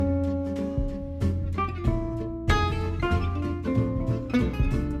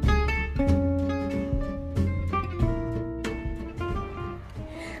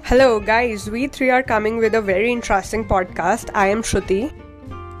Hello, guys. We three are coming with a very interesting podcast. I am Shruti.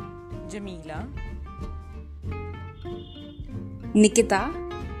 Jamila. Nikita.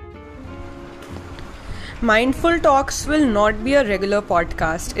 Mindful Talks will not be a regular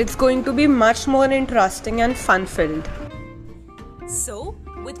podcast. It's going to be much more interesting and fun-filled. So,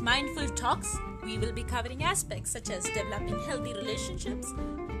 with Mindful Talks, we will be covering aspects such as developing healthy relationships,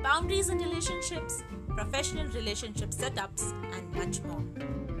 boundaries in relationships, professional relationship setups, and much more.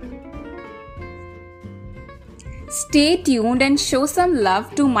 Stay tuned and show some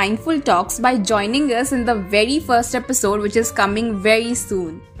love to Mindful Talks by joining us in the very first episode, which is coming very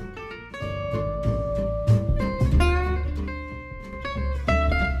soon.